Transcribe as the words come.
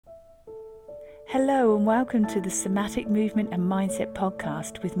Hello and welcome to the Somatic Movement and Mindset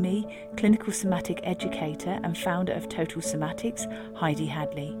podcast with me, clinical somatic educator and founder of Total Somatics, Heidi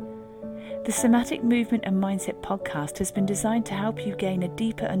Hadley. The Somatic Movement and Mindset podcast has been designed to help you gain a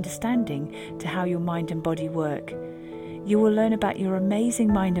deeper understanding to how your mind and body work. You will learn about your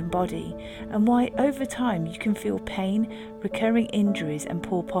amazing mind and body and why over time you can feel pain, recurring injuries and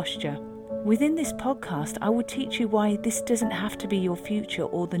poor posture. Within this podcast, I will teach you why this doesn't have to be your future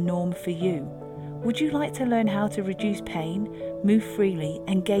or the norm for you. Would you like to learn how to reduce pain, move freely,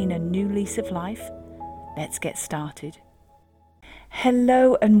 and gain a new lease of life? Let's get started.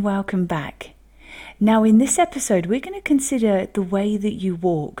 Hello and welcome back. Now in this episode, we're going to consider the way that you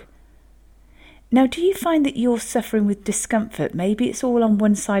walk. Now, do you find that you're suffering with discomfort? Maybe it's all on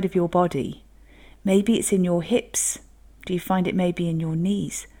one side of your body. Maybe it's in your hips. Do you find it maybe in your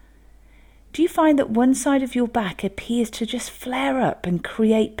knees? Do you find that one side of your back appears to just flare up and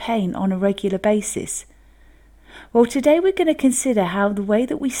create pain on a regular basis? Well, today we're going to consider how the way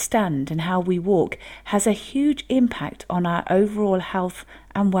that we stand and how we walk has a huge impact on our overall health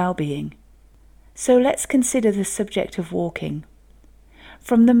and well-being. So let's consider the subject of walking.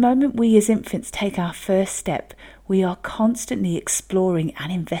 From the moment we as infants take our first step, we are constantly exploring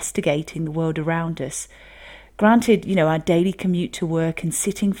and investigating the world around us. Granted, our daily commute to work and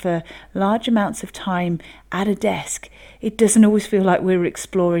sitting for large amounts of time at a desk, it doesn't always feel like we're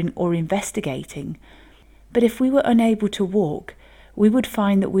exploring or investigating. But if we were unable to walk, we would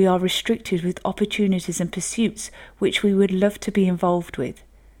find that we are restricted with opportunities and pursuits which we would love to be involved with.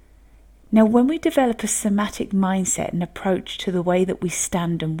 Now, when we develop a somatic mindset and approach to the way that we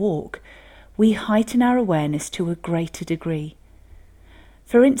stand and walk, we heighten our awareness to a greater degree.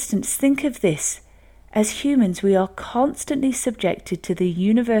 For instance, think of this. As humans, we are constantly subjected to the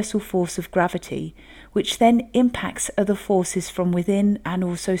universal force of gravity, which then impacts other forces from within and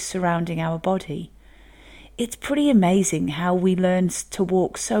also surrounding our body. It's pretty amazing how we learn to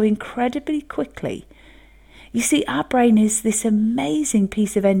walk so incredibly quickly. You see, our brain is this amazing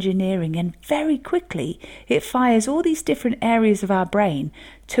piece of engineering, and very quickly it fires all these different areas of our brain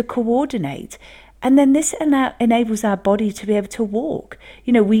to coordinate. And then this enables our body to be able to walk.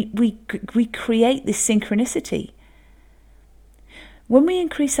 We create this synchronicity. When we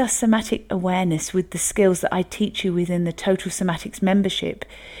increase our somatic awareness with the skills that I teach you within the Total Somatics membership,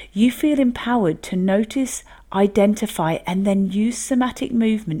 you feel empowered to notice, identify, and then use somatic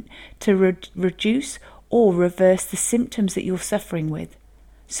movement to reduce or reverse the symptoms that you're suffering with.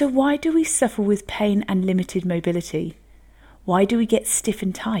 So why do we suffer with pain and limited mobility? Why do we get stiff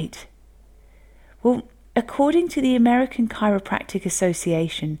and tight? Well, according to the American Chiropractic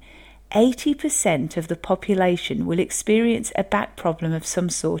Association, 80% of the population will experience a back problem of some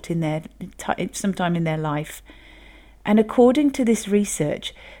sort sometime in their life. And according to this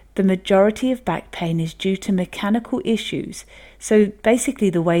research, the majority of back pain is due to mechanical issues, so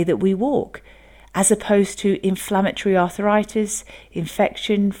basically the way that we walk, as opposed to inflammatory arthritis,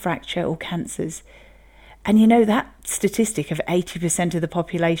 infection, fracture or cancers. And that statistic of 80% of the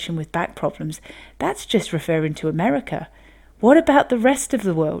population with back problems, that's just referring to America. What about the rest of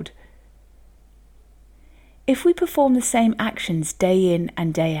the world? If we perform the same actions day in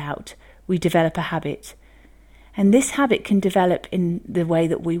and day out, we develop a habit. And this habit can develop in the way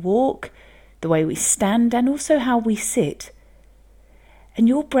that we walk, the way we stand, and also how we sit. And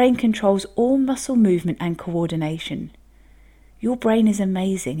your brain controls all muscle movement and coordination. Your brain is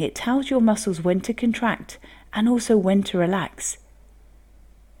amazing. It tells your muscles when to contract and also when to relax.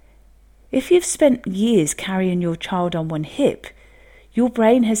 If you've spent years carrying your child on one hip, your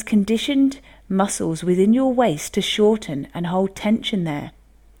brain has conditioned muscles within your waist to shorten and hold tension there.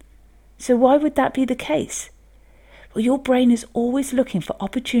 So why would that be the case? Well, your brain is always looking for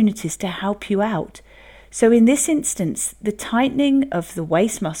opportunities to help you out. So in this instance, the tightening of the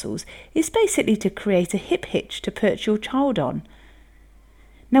waist muscles is basically to create a hip hitch to perch your child on.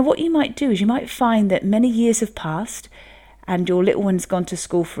 Now what you might do is you might find that many years have passed and your little one's gone to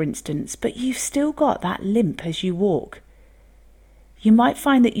school, for instance, but you've still got that limp as you walk. You might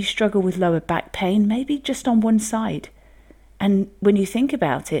find that you struggle with lower back pain, maybe just on one side. And when you think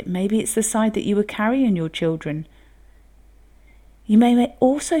about it, maybe it's the side that you were carrying your children. You may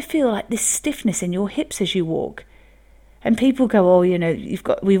also feel like this stiffness in your hips as you walk. And people go,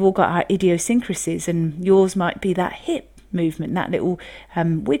 we've all got our idiosyncrasies, and yours might be that hip movement, that little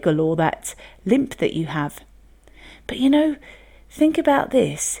wiggle or that limp that you have. But think about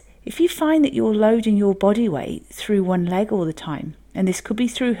this. If you find that you're loading your body weight through one leg all the time, and this could be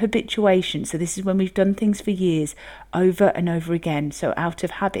through habituation, so this is when we've done things for years over and over again, so out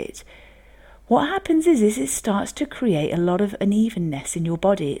of habit, what happens is it starts to create a lot of unevenness in your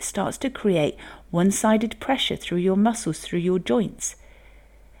body. It starts to create one-sided pressure through your muscles, through your joints.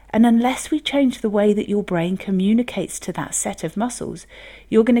 And unless we change the way that your brain communicates to that set of muscles,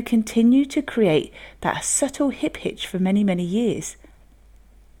 you're going to continue to create that subtle hip hitch for many, many years.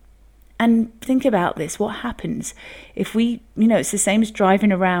 And think about this, what happens if we, it's the same as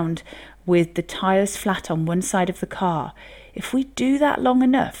driving around with the tyres flat on one side of the car. If we do that long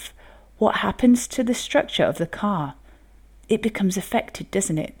enough, what happens to the structure of the car? It becomes affected,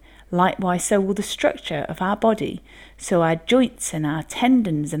 doesn't it? Likewise, so will the structure of our body. So our joints and our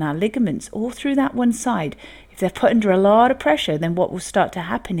tendons and our ligaments, all through that one side, if they're put under a lot of pressure, then what will start to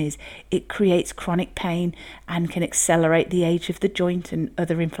happen is it creates chronic pain and can accelerate the age of the joint and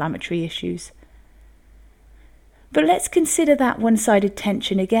other inflammatory issues. But let's consider that one-sided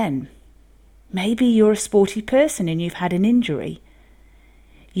tension again. Maybe you're a sporty person and you've had an injury.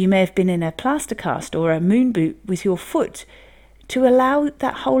 You may have been in a plaster cast or a moon boot with your foot to allow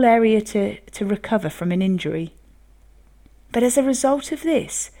that whole area to recover from an injury. But as a result of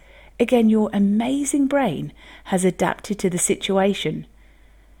this, again, your amazing brain has adapted to the situation.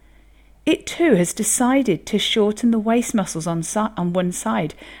 It too has decided to shorten the waist muscles on one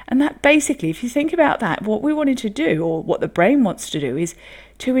side. And that basically, if you think about that, what we wanted to do, or what the brain wants to do, is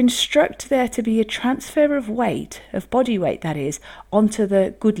to instruct there to be a transfer of weight, of body weight that is, onto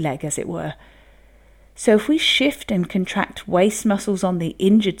the good leg, as it were. So if we shift and contract waist muscles on the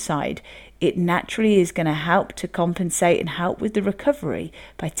injured side, it naturally is going to help to compensate and help with the recovery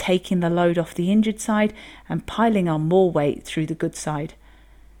by taking the load off the injured side and piling on more weight through the good side.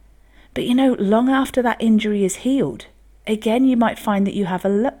 But long after that injury is healed, again, you might find that you have a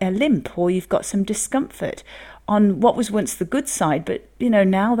limp or you've got some discomfort on what was once the good side, but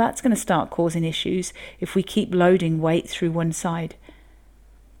now that's going to start causing issues if we keep loading weight through one side.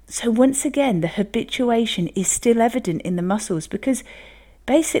 So once again, the habituation is still evident in the muscles because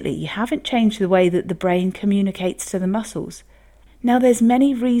basically you haven't changed the way that the brain communicates to the muscles. Now there's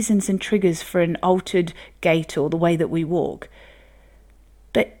many reasons and triggers for an altered gait or the way that we walk.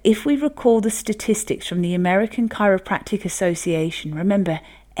 But if we recall the statistics from the American Chiropractic Association, remember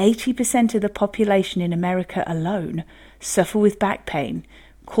 80% of the population in America alone suffer with back pain,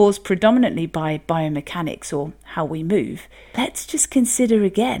 caused predominantly by biomechanics or how we move. Let's just consider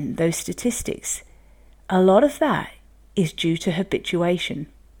again those statistics. A lot of that is due to habituation.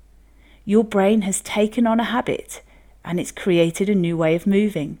 Your brain has taken on a habit and it's created a new way of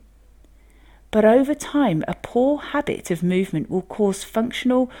moving. But over time, a poor habit of movement will cause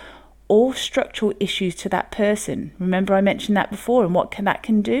functional or structural issues to that person. Remember I mentioned that before, and what that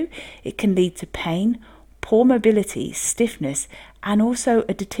can do? It can lead to pain, poor mobility, stiffness, and also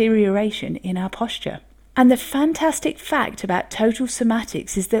a deterioration in our posture. And the fantastic fact about total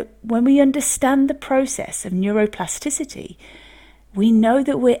somatics is that when we understand the process of neuroplasticity, we know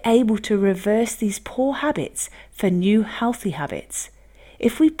that we're able to reverse these poor habits for new healthy habits.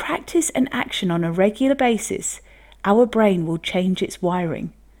 If we practice an action on a regular basis, our brain will change its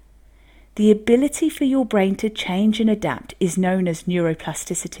wiring. The ability for your brain to change and adapt is known as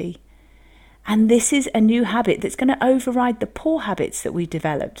neuroplasticity. And this is a new habit that's going to override the poor habits that we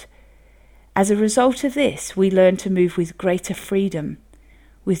developed. As a result of this, we learn to move with greater freedom,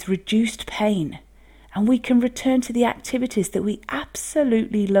 with reduced pain, and we can return to the activities that we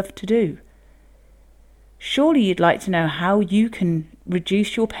absolutely love to do. Surely you'd like to know how you can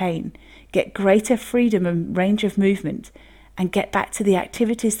reduce your pain, get greater freedom and range of movement, and get back to the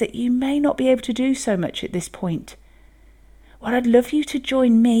activities that you may not be able to do so much at this point. Well, I'd love you to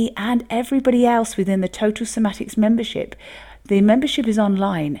join me and everybody else within the Total Somatics membership. The membership is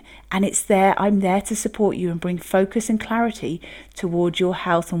online and it's there. I'm there to support you and bring focus and clarity towards your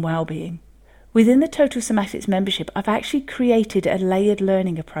health and well-being. Within the Total Somatics membership, I've actually created a layered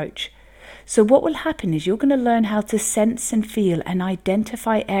learning approach. So what will happen is you're going to learn how to sense and feel and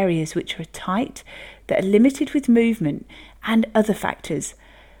identify areas which are tight, that are limited with movement and other factors.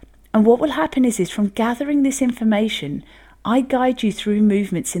 And what will happen is from gathering this information, I guide you through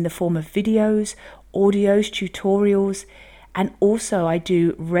movements in the form of videos, audios, tutorials, and also I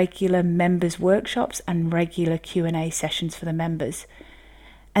do regular members workshops and regular Q&A sessions for the members.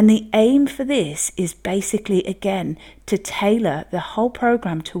 And the aim for this is basically, again, to tailor the whole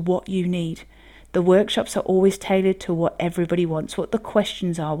program to what you need. The workshops are always tailored to what everybody wants, what the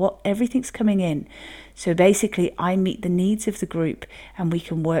questions are, what everything's coming in. So basically, I meet the needs of the group and we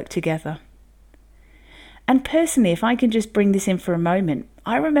can work together. And personally, if I can just bring this in for a moment,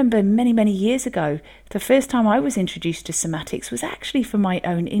 I remember many, many years ago, the first time I was introduced to somatics was actually for my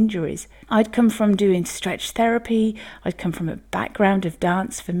own injuries. I'd come from doing stretch therapy, I'd come from a background of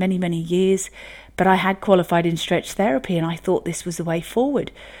dance for many, many years, but I had qualified in stretch therapy and I thought this was the way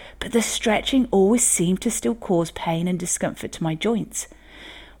forward. But the stretching always seemed to still cause pain and discomfort to my joints.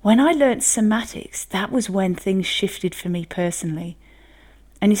 When I learnt somatics, that was when things shifted for me personally.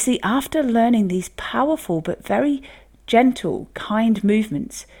 And you see, after learning these powerful but very gentle, kind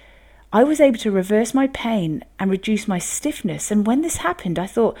movements, I was able to reverse my pain and reduce my stiffness. And when this happened, I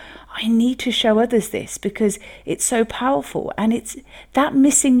thought, I need to show others this because it's so powerful. And it's that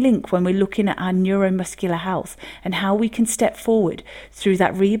missing link when we're looking at our neuromuscular health and how we can step forward through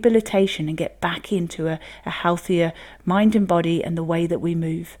that rehabilitation and get back into a healthier mind and body and the way that we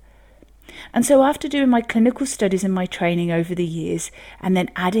move. And so after doing my clinical studies and my training over the years, and then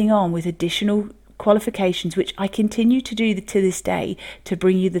adding on with additional qualifications, which I continue to do to this day to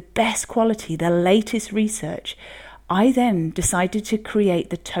bring you the best quality, the latest research, I then decided to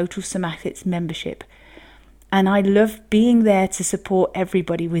create the Total Somatics membership. And I love being there to support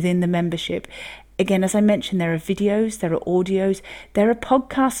everybody within the membership. Again, as I mentioned, there are videos, there are audios, there are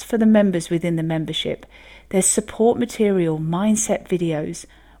podcasts for the members within the membership. There's support material, mindset videos,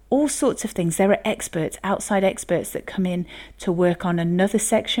 all sorts of things. There are experts, outside experts that come in to work on another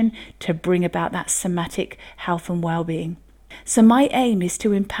section to bring about that somatic health and well-being. So my aim is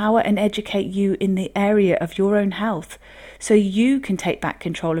to empower and educate you in the area of your own health so you can take back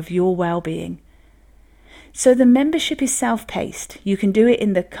control of your well-being. So the membership is self-paced. You can do it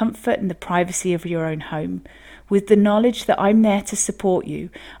in the comfort and the privacy of your own home, with the knowledge that I'm there to support you.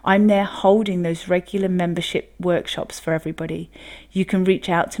 I'm there holding those regular membership workshops for everybody. You can reach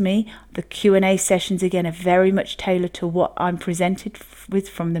out to me. The Q&A sessions, again, are very much tailored to what I'm presented with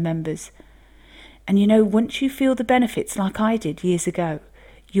from the members. And you know, once you feel the benefits like I did years ago,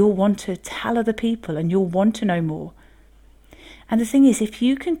 you'll want to tell other people and you'll want to know more. And the thing is, if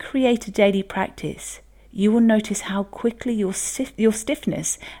you can create a daily practice, you will notice how quickly your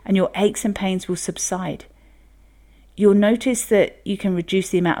stiffness and your aches and pains will subside. You'll notice that you can reduce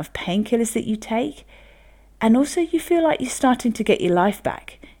the amount of painkillers that you take, and also you feel like you're starting to get your life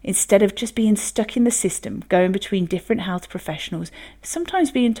back instead of just being stuck in the system, going between different health professionals, sometimes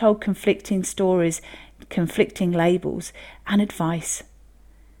being told conflicting stories, conflicting labels and advice.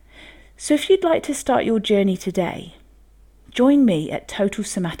 So if you'd like to start your journey today, join me at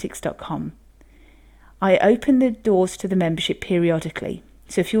totalsomatics.com. I open the doors to the membership periodically.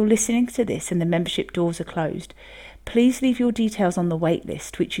 So if you're listening to this and the membership doors are closed, please leave your details on the wait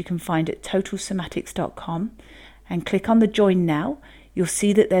list, which you can find at totalsomatics.com, and click on the join now. You'll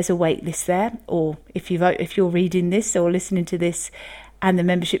see that there's a wait list there, or if you're reading this or listening to this and the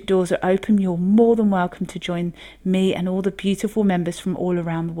membership doors are open, you're more than welcome to join me and all the beautiful members from all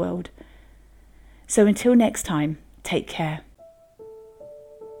around the world. So until next time, take care.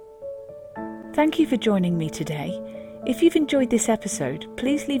 Thank you for joining me today. If you've enjoyed this episode,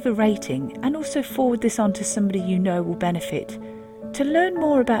 please leave a rating and also forward this on to somebody you know will benefit. To learn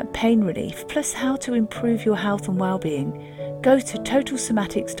more about pain relief, plus how to improve your health and well-being, go to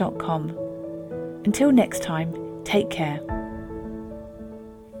totalsomatics.com. Until next time, take care.